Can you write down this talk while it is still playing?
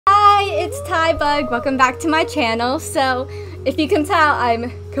it's TaiBug. Welcome back to my channel. So, if you can tell,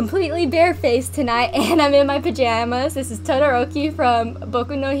 I'm completely barefaced tonight and I'm in my pajamas. This is Todoroki from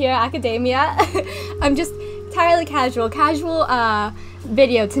Boku no Hero Academia. I'm just entirely casual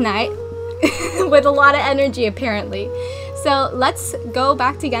video tonight with a lot of energy apparently. So, let's go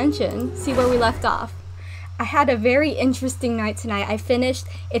back to Genshin, see where we left off. I had a very interesting night tonight. I finished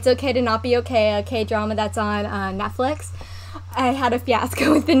It's Okay to Not Be Okay, a K-drama that's on Netflix. I had a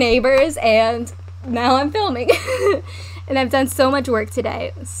fiasco with the neighbors and now I'm filming. And I've done so much work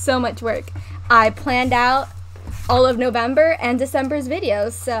today, so much work. I planned out all of November and December's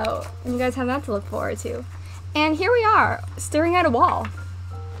videos, so you guys have that to look forward to. And here we are, staring at a wall.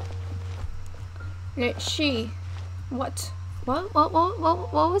 What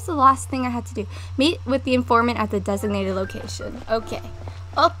was the last thing I had to do? Meet with the informant at the designated location. Okay.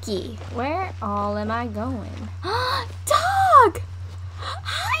 Okay. Where all am I going? Dog!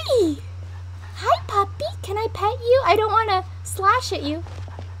 Hi! Hi, puppy. Can I pet you? I don't want to slash at you.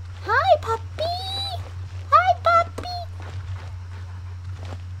 Hi, puppy! Hi, puppy!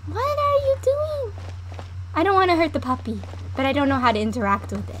 What are you doing? I don't want to hurt the puppy, but I don't know how to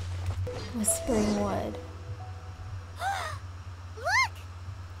interact with it. Whispering Wood.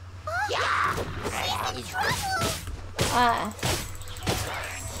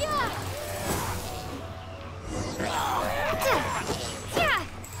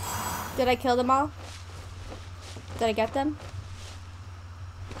 Did I kill them all? Did I get them?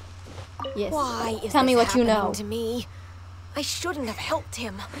 Yes. Why is Tell me this what you know. to me? I shouldn't have helped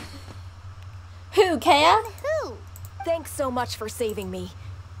him. Who, Kaya? Who? Thanks so much for saving me.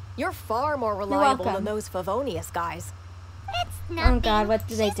 You're far more reliable than those Favonius guys. It's nothing. Oh God, what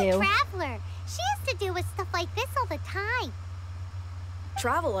do they do? She's a traveler. She has to deal with stuff like this all the time.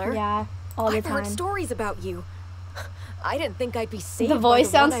 Traveler? Yeah, all the I've time. heard stories about you. I didn't think I'd be saved. The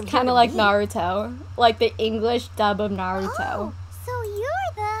voice sounds kind of like Naruto, like the English dub of Naruto. Oh, so you're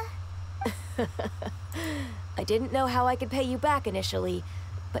the... I didn't know how I could pay you back initially,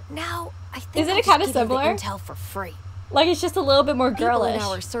 but now I think Isn't I'll it kind of just give you the similar? intel for free. Like it's just a little bit more girlish. People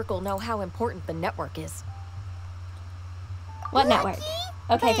in our circle know how important the network is. What network? Lucky,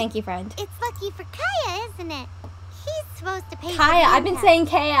 Okay, thank you, friend. It's lucky for Kaya, isn't it? He's supposed to pay Kaya, I've been back. saying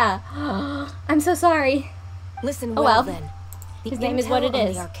Kaya. I'm so sorry. Listen Oh, well well. then. The His name is what it intel on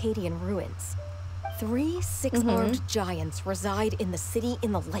is. the Arcadian ruins. 3 6-armed giants reside in the city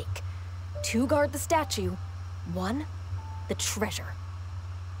in the lake. 2 guard the statue, 1 the treasure.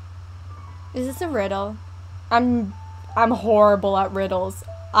 Is this a riddle? I'm horrible at riddles.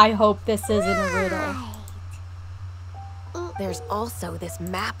 I hope this isn't a riddle. There's also this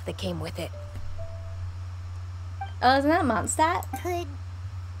map that came with it. Oh, isn't that Mondstadt? Could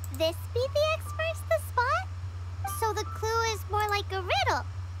this be the X-First the spot? So the clue is more like a riddle.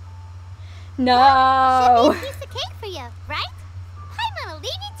 No. Should be a piece of cake for you, right? I'm gonna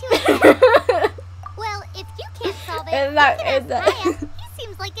leave you to it then. Well, if you can't solve it, you can ask Kaya. He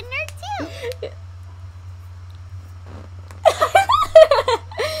seems like a nerd too.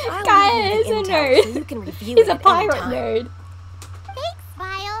 Kaya is a nerd. So you can review He's it a at pirate any time. nerd. Thanks,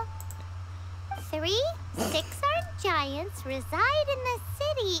 Vile. 3 6-armed giants reside in the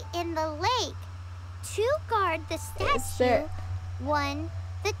city in the lake. 2 guard the statue. 1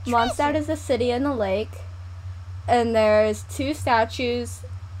 the treasure. Mondstadt is a city in the lake, and there's 2 statues.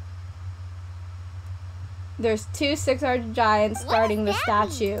 There's 2 6-armed giants What guarding the does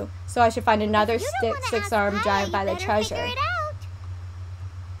that statue. So I should find another If you don't wanna ask 6-armed Kaya, giant you by the better treasure. figure it out.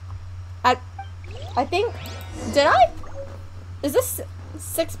 I think, did I? Is this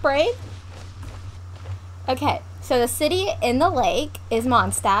 6th brain? Okay, so the city in the lake is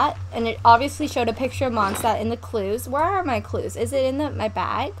Mondstadt, and it obviously showed a picture of Mondstadt in the clues. Where are my clues? Is it in my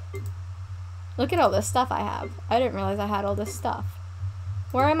bag? Look at all this stuff I have. I didn't realize I had all this stuff.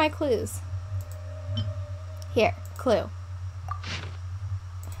 Where are my clues? Here, clue.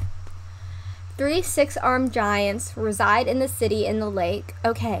 3 6-armed giants reside in the city in the lake.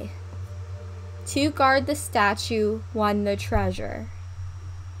 Okay. 2 guard the statue, 1 the treasure.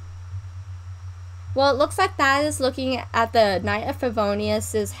 Well, it looks like that is looking at the Knight of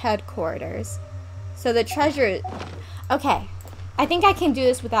Favonius' headquarters. So the treasure... Okay. I think I can do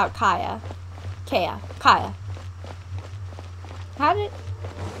this without Kaya. Kaya. How did...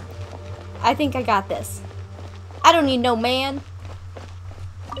 I think I got this. I don't need no man.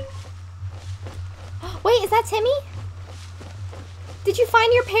 Wait, is that Timmy? Did you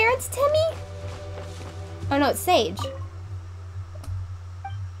find your parents, Timmy? Oh no, it's Sage.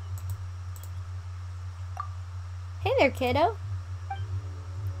 Hey there, kiddo.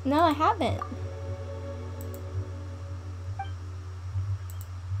 No, I haven't.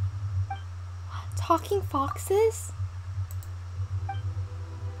 Talking foxes?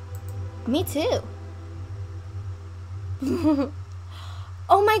 Me too.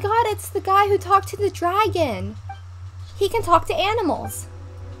 Oh my god, it's the guy who talked to the dragon. He can talk to animals.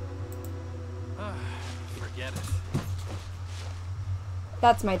 Forget it.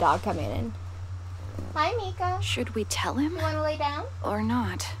 That's my dog coming in. Hi, Mika. Should we tell him? You want to lay down? Or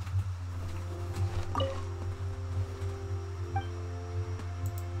not?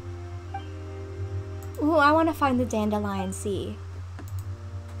 Ooh, I want to find the dandelion sea.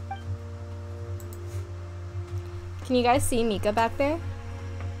 Can you guys see Mika back there?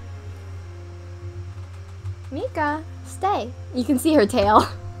 Mika, stay. You can see her tail.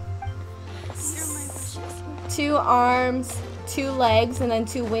 2 arms, 2 legs, and then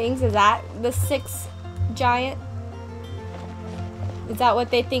 2 wings. Is that the 6th giant? Is that what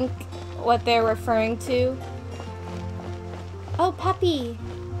they think, what they're referring to? Oh, puppy.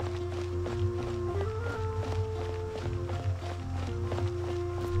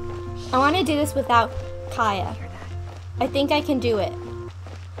 I want to do this without Kaya. I think I can do it.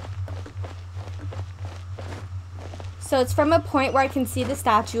 So it's from a point where I can see the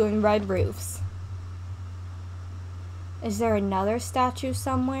statue and red roofs. Is there another statue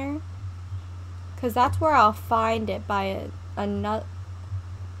somewhere? Because that's where I'll find it, by another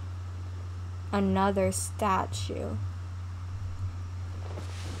statue.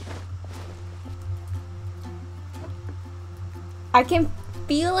 I can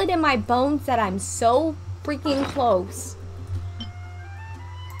feel it in my bones that I'm so freaking close.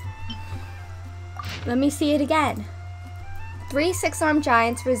 Let me see it again. 3 6-armed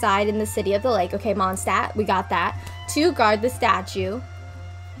giants reside in the city of the lake. Okay, Mondstadt, we got that. 2 guard the statue.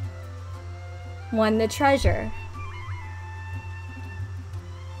 1 the treasure.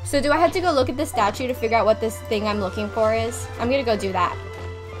 So do I have to go look at the statue to figure out what this thing I'm looking for is? I'm gonna go do that.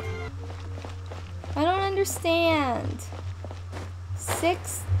 I don't understand.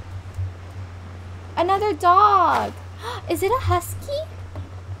 6. Another dog. Is it a husky?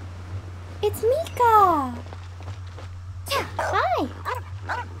 It's Mika. Hi.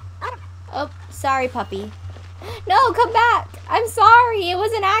 Oh, sorry, puppy. No, come back. I'm sorry. It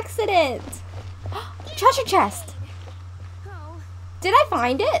was an accident. Treasure chest. Did I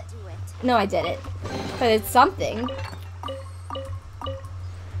find it? No, I didn't. But it's something.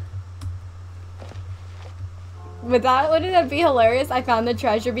 Wouldn't that be hilarious? I found the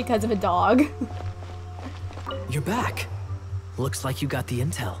treasure because of a dog. You're back. Looks like you got the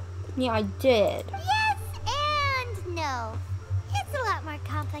intel. Yeah, I did. Yes and no. It's a lot more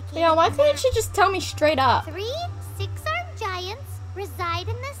complicated. Yeah, why couldn't she just tell me straight up? 3 6-armed giants reside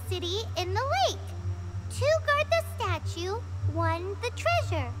in the city in the lake. 2 guard the statue, 1 the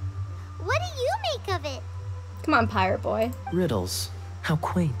treasure. What do you make of it? Come on, pirate boy. Riddles. How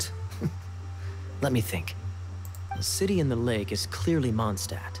quaint. Let me think. The city in the lake is clearly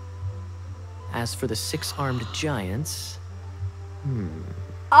Mondstadt. As for the 6-armed giants...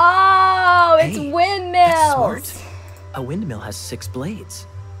 Oh, it's Hey, windmills. that's smart. A windmill has 6 blades.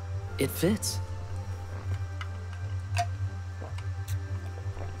 It fits.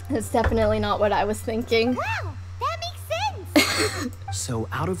 That's definitely not what I was thinking. Wow, that makes sense. So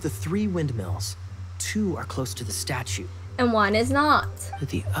out of the 3 windmills, 2 are close to the statue. And 1 is not.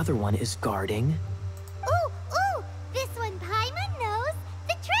 The other one is guarding... Ooh, this one Paimon knows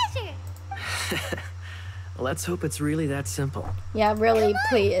the treasure. Let's hope it's really that simple. Yeah, really, Come on,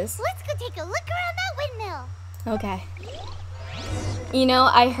 please. let's go take a look around that windmill. Okay. You know,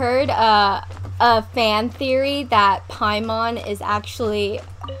 I heard a fan theory that Paimon is actually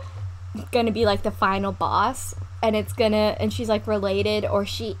gonna be like the final boss, and she's like related, or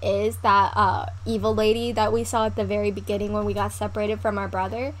she is that evil lady that we saw at the very beginning when we got separated from our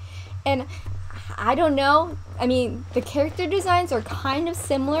brother. And I don't know, I mean, the character designs are kind of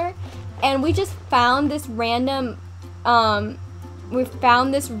similar, and we just found this random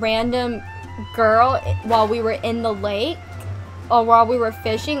girl while we were in the lake, or while we were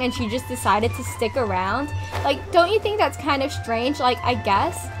fishing, and she just decided to stick around. Like, don't you think that's kind of strange? Like, I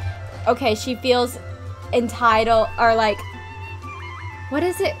guess, okay, she feels entitled, or like, what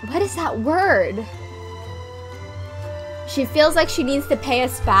is that word? She feels like she needs to pay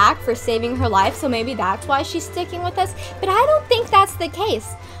us back for saving her life, so maybe that's why she's sticking with us. But I don't think that's the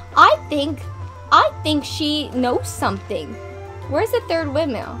case. I think she knows something. Where's the 3rd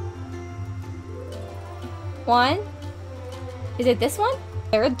windmill? 1? Is it this one? Is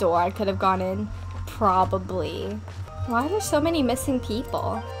there a door I could have gone in? Probably. Why are there so many missing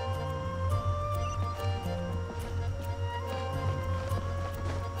people?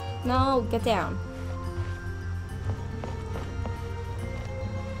 No, get down.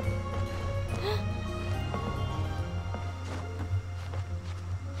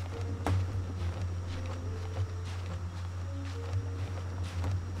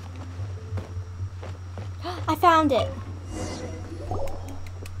 I found it.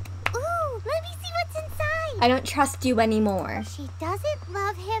 Ooh, let me see what's inside. I don't trust you anymore. She doesn't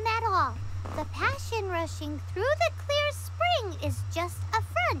love him at all. The passion rushing through the clear spring is just a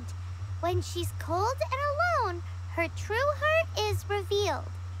front. When she's cold and alone, her true heart is revealed.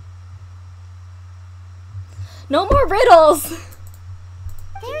 No more riddles.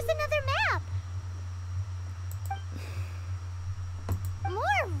 There's another map.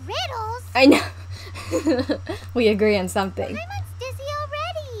 More riddles? I know. We agree on something. Paimon's dizzy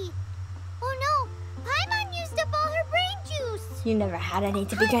already. Oh no, Paimon used up all her brain juice. You never had any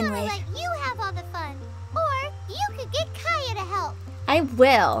to begin Paimon will with. let you have all the fun. Or you could get Kaeya to help. I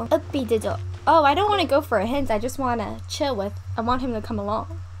will. Upbeat. Oh, I don't want to go for a hint. I just want to chill with. I want him to come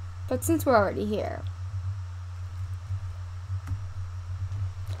along. But since we're already here.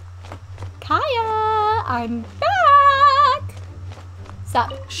 Kaeya, I'm back.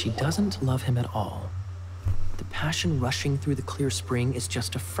 Sup? She doesn't love him at all. The passion rushing through the clear spring is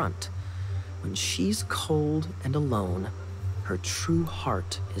just a front. When she's cold and alone, her true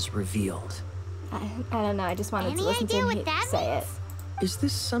heart is revealed. I don't know. I just wanted to Any listen to idea him what that say it. means? Is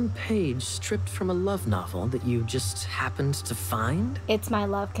this some page stripped from a love novel that you just happened to find? It's my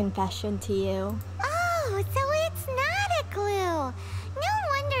love confession to you. Oh, so it's not a clue. No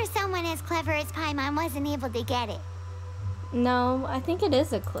wonder someone as clever as Paimon wasn't able to get it. No, I think it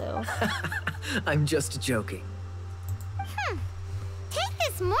is a clue. I'm just joking. Take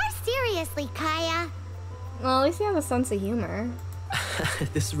this more seriously, Kaeya. Well, at least he has a sense of humor.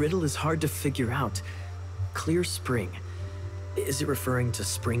 This riddle is hard to figure out. Clear spring. Is it referring to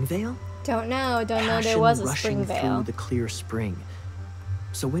Springvale? Don't know. Don't know there Passion was a rushing through Springvale. the clear spring.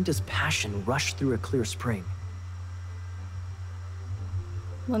 So when does passion rush through a clear spring?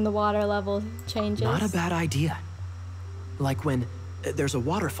 When the water level changes. Not a bad idea. Like when there's a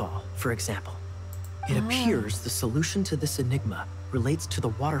waterfall, for example. It appears the solution to this enigma relates to the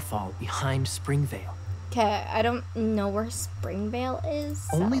waterfall behind Springvale. Okay, I don't know where Springvale is.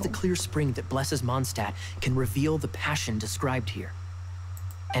 Only so- the clear spring that blesses Mondstadt can reveal the passion described here.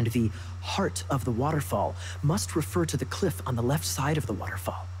 And the heart of the waterfall must refer to the cliff on the left side of the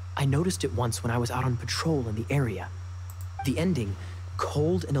waterfall. I noticed it once when I was out on patrol in the area. The ending,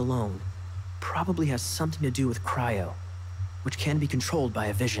 cold and alone, probably has something to do with cryo, which can be controlled by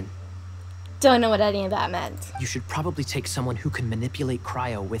a vision. Don't know what any of that meant. You should probably take someone who can manipulate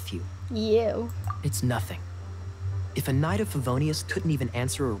cryo with you. You. It's nothing. If a knight of Favonius couldn't even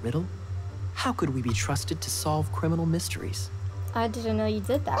answer a riddle, how could we be trusted to solve criminal mysteries? I didn't know you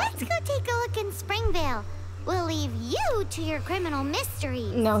did that. Let's go take a look in Springvale. We'll leave you to your criminal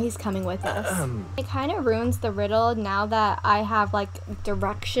mysteries. No, he's coming with us. It kind of ruins the riddle now that I have like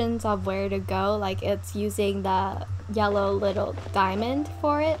directions of where to go. Like it's using the yellow little diamond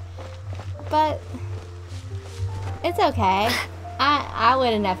for it. But it's okay. I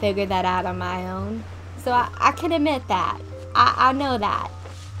wouldn't have figured that out on my own. So I can admit that. I know that.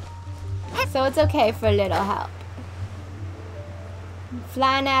 So it's okay for a little help.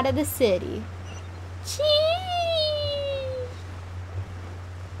 Flying out of the city. Chee!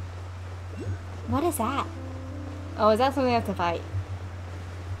 What is that? Oh, is that something I have to fight?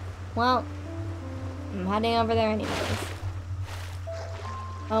 Well, I'm heading over there anyways.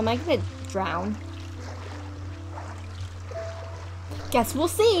 Oh, am I gonna drown? Guess we'll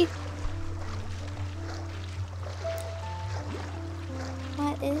see.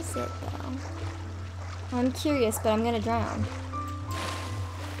 What is it though? I'm curious, but I'm gonna drown.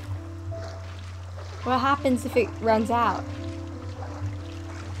 What happens if it runs out?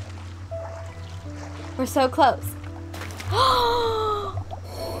 We're so close.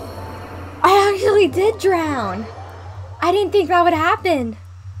 I actually did drown. I didn't think that would happen.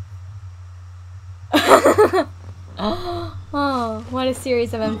 Oh, what a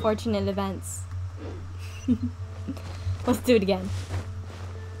series of unfortunate events. Let's do it again.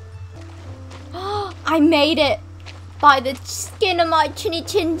 I made it by the skin of my chinny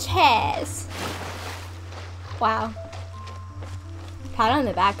chin hairs. Wow. Pat on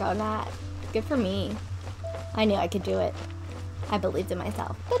the back on that. Good for me. I knew I could do it. I believed in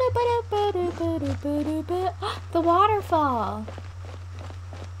myself. The waterfall.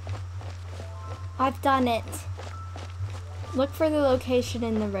 I've done it. Look for the location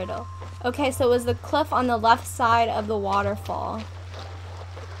in the riddle. Okay, so it was the cliff on the left side of the waterfall.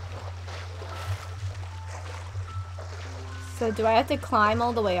 So do I have to climb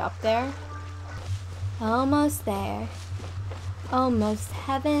all the way up there? Almost there. Almost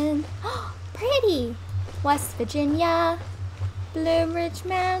heaven. Pretty! West Virginia. Blue Ridge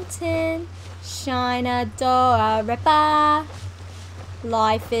Mountain. Shenandoah River.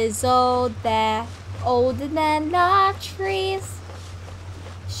 Life is old there. older than the trees.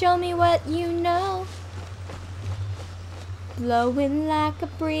 Show me what you know. Blowing like a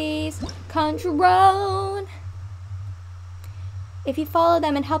breeze, country road. If you follow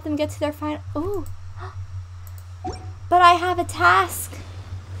them and help them get to their final... Ooh. But I have a task.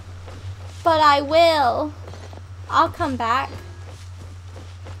 But I will. I'll come back.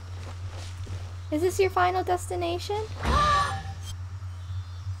 Is this your final destination? Oh,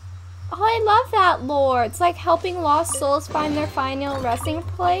 I love that lore. It's like helping lost souls find their final resting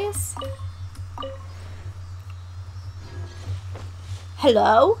place.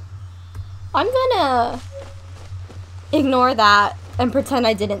 Hello? I'm gonna ignore that and pretend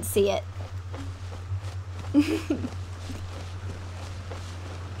I didn't see it.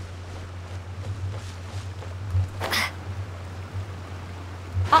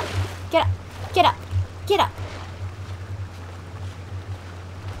 Get up, get up, get up.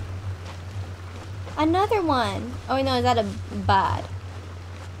 Another one. Oh no, is that a bad?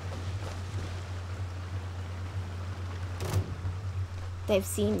 They've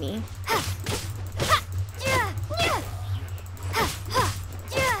seen me.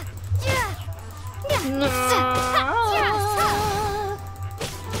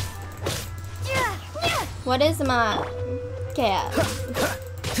 What is my cat?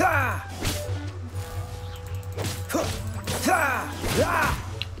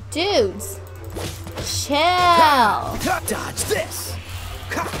 Dudes, chill. Dodge this.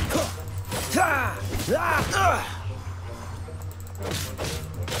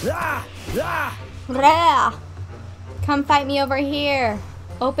 Come fight me over here.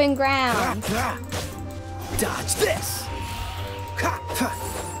 Open ground. Dodge this.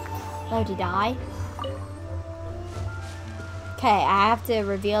 Oh, did I? Okay, I have to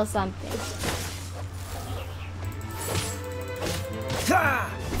reveal something.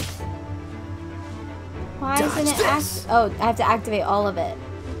 Why isn't it oh, I have to activate all of it.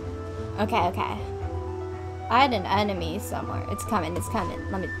 Okay, okay. I had an enemy somewhere. It's coming, it's coming.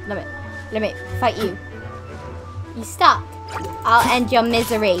 Let me fight you. You stop. I'll end your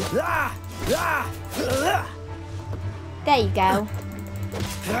misery. There you go.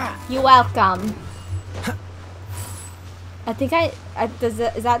 You're welcome. I think is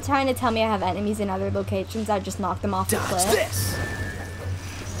that trying to tell me I have enemies in other locations? I just knocked them off the cliff.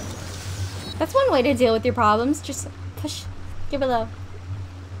 That's one way to deal with your problems. Just push, get below.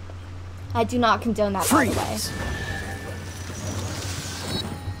 I do not condone that, by the way.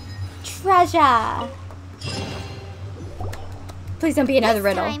 Treasure. Please don't be another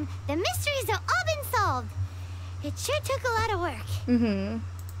riddle. This time, the mysteries have all been solved. It sure took a lot of work. Mm-hmm.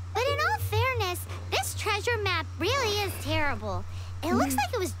 But in all fairness, this treasure map really is terrible. It looks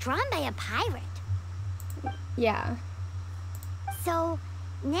like it was drawn by a pirate. Yeah. So,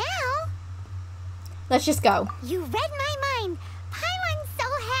 now... Let's just go. You read my mind. Paimon's so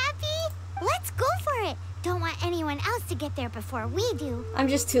happy. Let's go for it. Don't want anyone else to get there before we do. I'm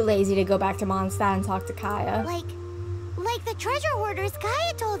just too lazy to go back to Mondstadt and talk to Kaeya. Like the treasure hoarders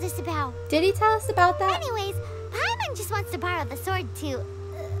Kaeya told us about. Did he tell us about that? Anyways, Paimon just wants to borrow the sword to...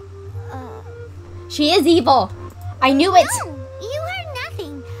 She is evil. I knew it. No, you heard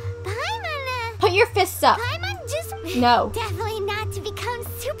nothing. Paimon, Put your fists up. Paimon just... No. Definitely not to become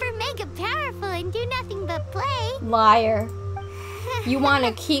super mega powerful and do nothing but play. Liar. You want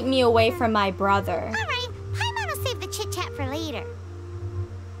to keep me away from my brother. Alright, Paimon will save the chit-chat for later.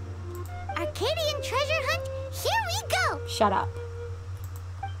 Arcadian treasure hunt, here we go! Shut up.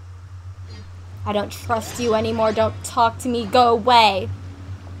 I don't trust you anymore. Don't talk to me. Go away.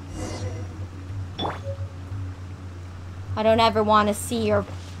 I don't ever want to see your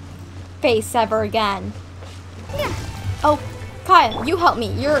face ever again. Oh, Kaeya, you help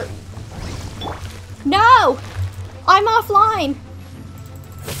me. You're... No! I'm offline.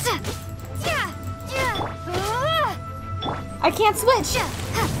 I can't switch.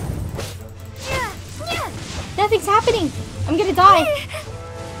 Nothing's happening. I'm gonna die.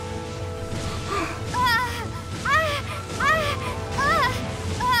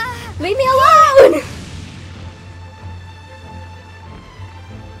 Leave me alone!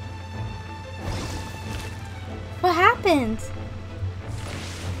 What happened?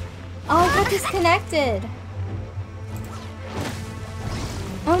 Oh, I got disconnected.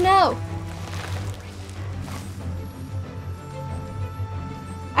 Oh no.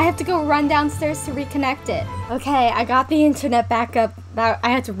 I have to go run downstairs to reconnect it. Okay, I got the internet back up. I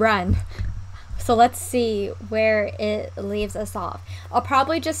had to run. So let's see where it leaves us off. I'll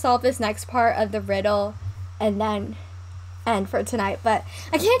probably just solve this next part of the riddle and then end for tonight. But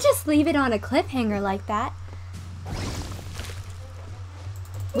I can't just leave it on a cliffhanger like that.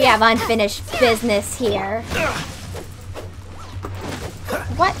 We have unfinished business here.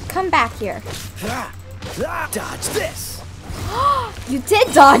 What? Come back here. Dodge this. You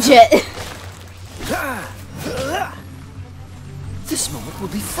did dodge it. This moment will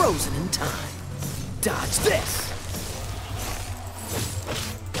be frozen in time. Dodge this.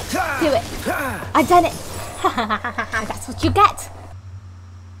 Do it. I've done it. That's what you get.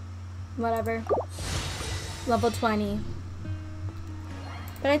 Whatever. Level 20.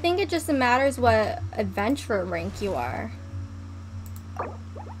 But I think it just matters what adventurer rank you are.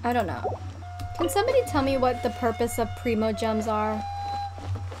 I don't know. Can somebody tell me what the purpose of Primo gems are?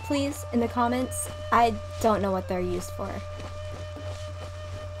 Please, in the comments. I don't know what they're used for.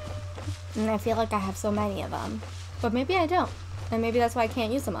 And I feel like I have so many of them. But maybe I don't. And maybe that's why I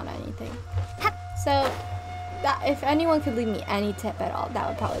can't use them on anything. So, if anyone could leave me any tip at all, that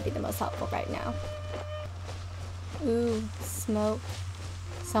would probably be the most helpful right now. Ooh, smoke.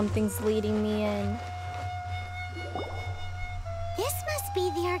 Something's leading me in. This must be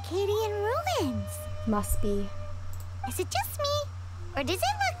the Arcadian ruins. Must be. Is it just me? Or does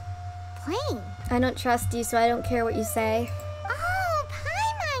it look plain? I don't trust you, so I don't care what you say. Oh,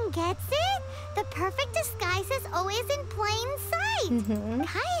 Paimon gets it. The perfect disguise is always in plain sight.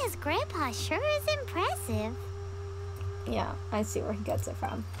 Kaeya's grandpa sure is impressive. Yeah, I see where he gets it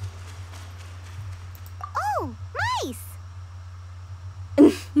from. Oh, mice!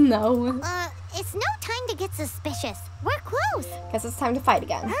 No. It's no time to get suspicious. We're close. Guess it's time to fight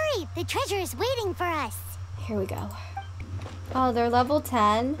again. Hurry, the treasure is waiting for us. Here we go. Oh, they're level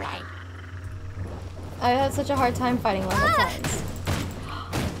 10? I had such a hard time fighting level 10s.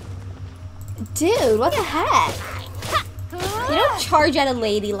 Dude, what the heck? You don't charge at a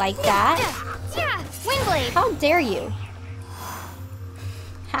lady like that. Windblade. How dare you?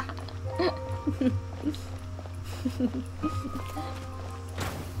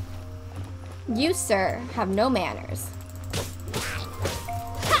 You, sir, have no manners.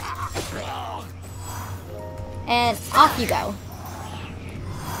 And off you go.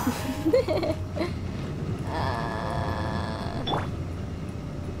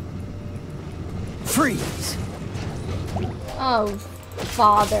 Freeze. Oh,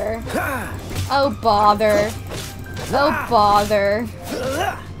 bother. Oh, bother. Oh, bother.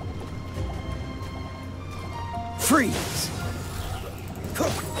 Freeze.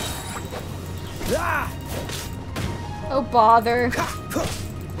 Oh, bother.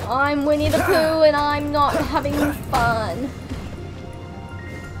 I'm Winnie the Pooh and I'm not having fun.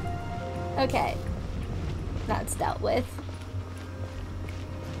 Okay. That's dealt with.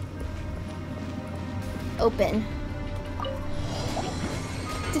 Open.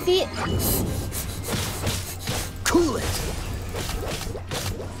 Defeat. Cool it.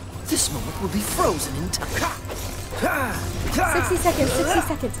 This moment will be frozen in time. 60 seconds, 60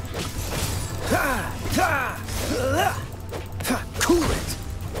 seconds. Cool it.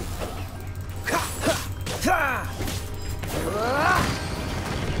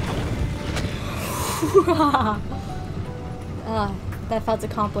 That felt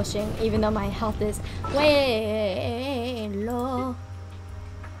accomplishing, even though my health is way low.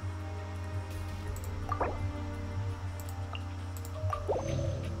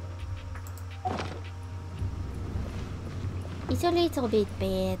 It's a little bit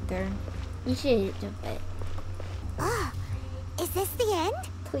better. It's a little bit. Oh, is this the end?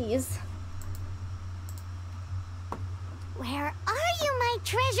 Please. Where are you, my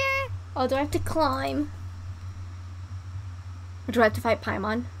treasure? Oh, do I have to climb? Or do I have to fight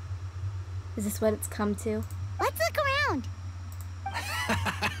Paimon? Is this what it's come to? Let's look around.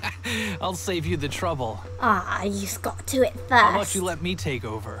 I'll save you the trouble. Ah, you got to it first. How about you let me take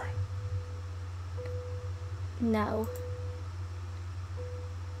over? No.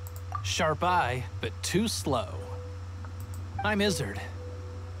 Sharp eye, but too slow. I'm Izzard.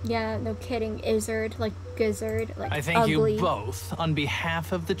 Yeah, no kidding. Izzard, like gizzard, like I thank ugly. you both on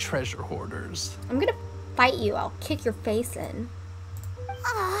behalf of the treasure hoarders. I'm gonna fight you. I'll kick your face in.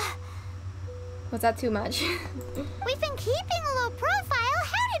 Ah, Was that too much? we've been keeping a low profile.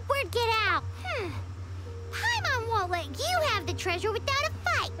 How did word get out? Paimon won't let you have the treasure without a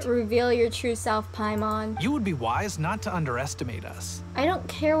fight. Reveal your true self, Paimon. You would be wise not to underestimate us. I don't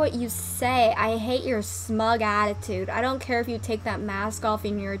care what you say. I hate your smug attitude. I don't care if you take that mask off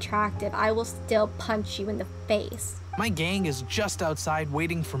and you're attractive. I will still punch you in the face. My gang is just outside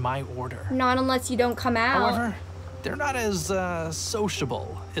waiting for my order. Not unless you don't come out. However, they're not as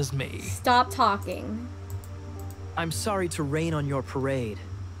sociable as me. Stop talking. I'm sorry to rain on your parade,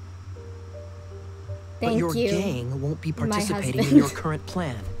 Thank but your you. gang won't be my participating in husband. your current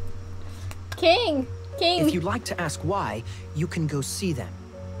plan. King! King! If you'd like to ask why, you can go see them.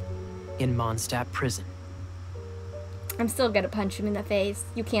 in Mondstadt prison. I'm still gonna punch him in the face.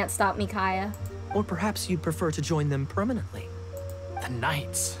 You can't stop me, Kaeya. Or perhaps you'd prefer to join them permanently. The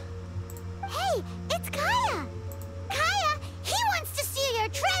Knights. Hey, it's Kaeya! Kaeya, he wants to steal your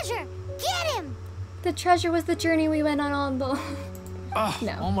treasure! Get him! The treasure was the journey we went on the... Oh,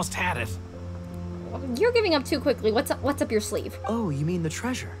 No. almost had it. You're giving up too quickly. What's up your sleeve? Oh, you mean the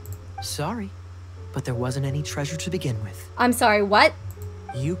treasure? Sorry, but there wasn't any treasure to begin with. I'm sorry, what?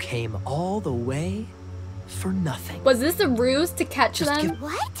 You came all the way for nothing. Was this a ruse to catch Just them? give-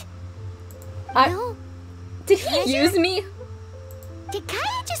 What? I- No. Did he Treasure? use me? Did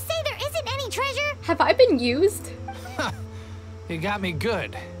Kaeya just say there isn't any treasure? Have I been used? You got me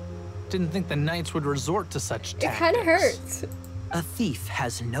good. Didn't think the Knights would resort to such It tactics. kind of hurts. A thief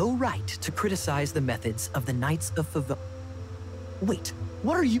has no right to criticize the methods of the Knights of Favonius. Wait,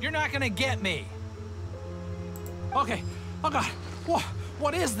 what are you? You're not gonna get me. Okay. Oh God.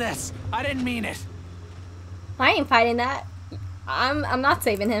 What is this? I didn't mean it. I ain't fighting that. I'm not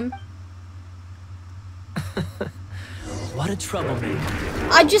saving him. What a troublemaker.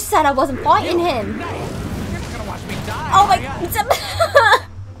 I just said I wasn't fighting him. Knight, you're not gonna watch me die. Oh my! are ya?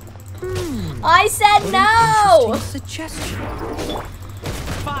 I said What no. an interesting suggestion.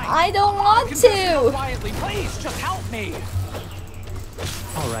 Fine. I don't want Confess to. quietly, please. Just help me.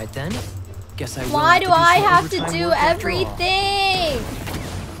 All right then. Guess I will. Why do I have to some do overtime work after all. everything?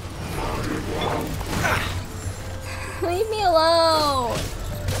 Leave me alone.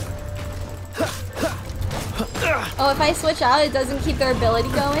 Oh, if I switch out, it doesn't keep their ability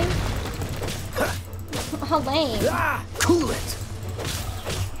going? How lame. Cool it.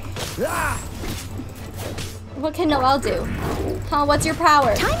 What can Noelle do? Huh, what's your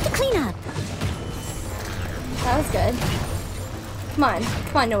power? Time to clean up. That was good. Come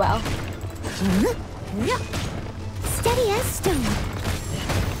on, Noelle. Steady as stone.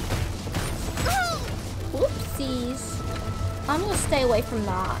 Whoopsies. I'm gonna stay away from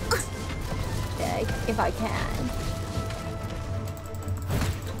that. Yeah, if I can.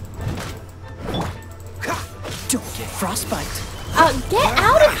 Don't get frostbite. Get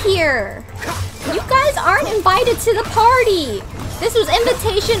out of here! You guys aren't invited to the party! This was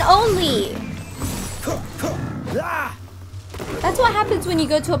invitation only! That's what happens when you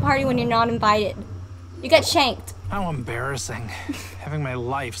go to a party when you're not invited. You get shanked. How embarrassing. Having my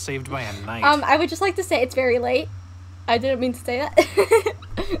life saved by a knight. I would just like to say it's very late. I didn't mean to say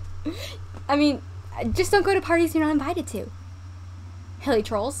that. I mean, just don't go to parties you're not invited to. Hilly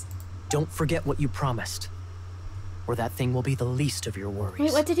trolls. Don't forget what you promised, or that thing will be the least of your worries.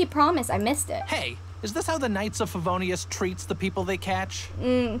 Wait, what did he promise? I missed it. Hey, is this how the Knights of Favonius treats the people they catch?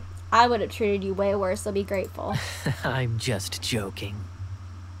 I would have treated you way worse, so be grateful. I'm just joking.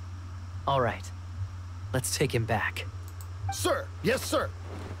 All right, let's take him back. Sir, yes, sir.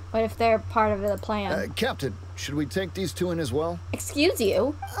 What if they're part of the plan? Captain, should we take these two in as well? Excuse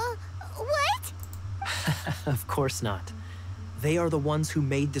you? What? Of course not. They are the ones who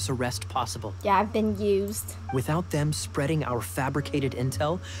made this arrest possible. Yeah, I've been used. Without them spreading our fabricated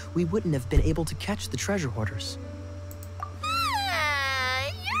intel, we wouldn't have been able to catch the treasure hoarders.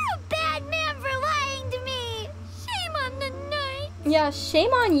 You're a bad man for lying to me. Shame on the night. Yeah,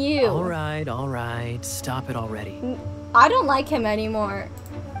 shame on you. All right, stop it already. I don't like him anymore.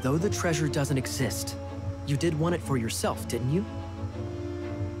 Though the treasure doesn't exist, you did want it for yourself, didn't you?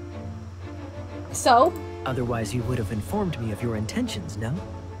 So? Otherwise, you would have informed me of your intentions, no?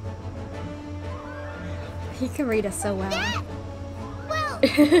 He can read us so well. Well,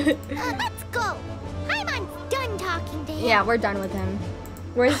 let's go. Paimon's done talking to him. Yeah, we're done with him.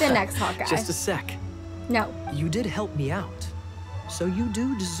 Where's the next Hawkeye? Just a sec. No. You did help me out, so you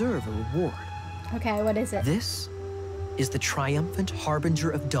do deserve a reward. Okay, what is it? This is the triumphant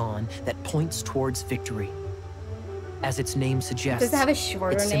harbinger of dawn that points towards victory. As its name suggests, Does it have a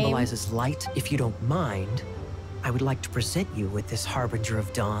shorter it name? symbolizes light. If you don't mind, I would like to present you with this harbinger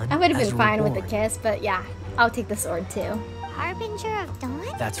of dawn. I would have as been a fine with the reward. kiss, but yeah, I'll take the sword too. Harbinger of Dawn?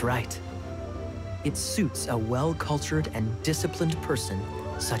 That's right. It suits a well-cultured and disciplined person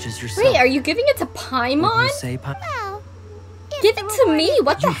such as yourself. Wait, are you giving it to Wouldn't Paimon? you say, Well, if Give the it to reward me! is-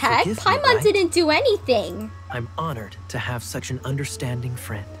 What the You heck? forgive me, Paimon right? didn't do anything. I'm honored to have such an understanding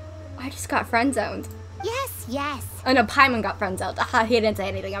friend. I just got friend-zoned. Yes. Oh no, Paimon got friend-zoned. He didn't say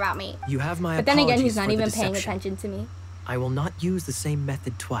anything about me. You have my But then again, he's apologies not for the even paying deception. attention to me. I will not use the same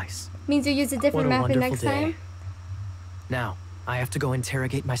method twice. Means you use a different What a method wonderful next day. time? Now, I have to go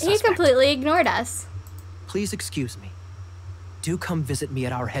interrogate my He suspect. completely ignored us. Please excuse me. Do come visit me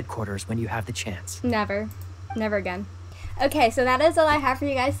at our headquarters when you have the chance. Never. Never again. Okay, so that is all I have for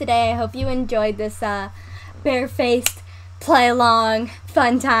you guys today. I hope you enjoyed this barefaced play along,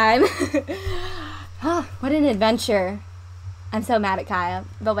 fun time. Oh, what an adventure. I'm so mad at Kaya,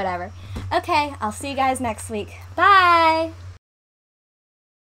 but whatever. Okay, I'll see you guys next week. Bye!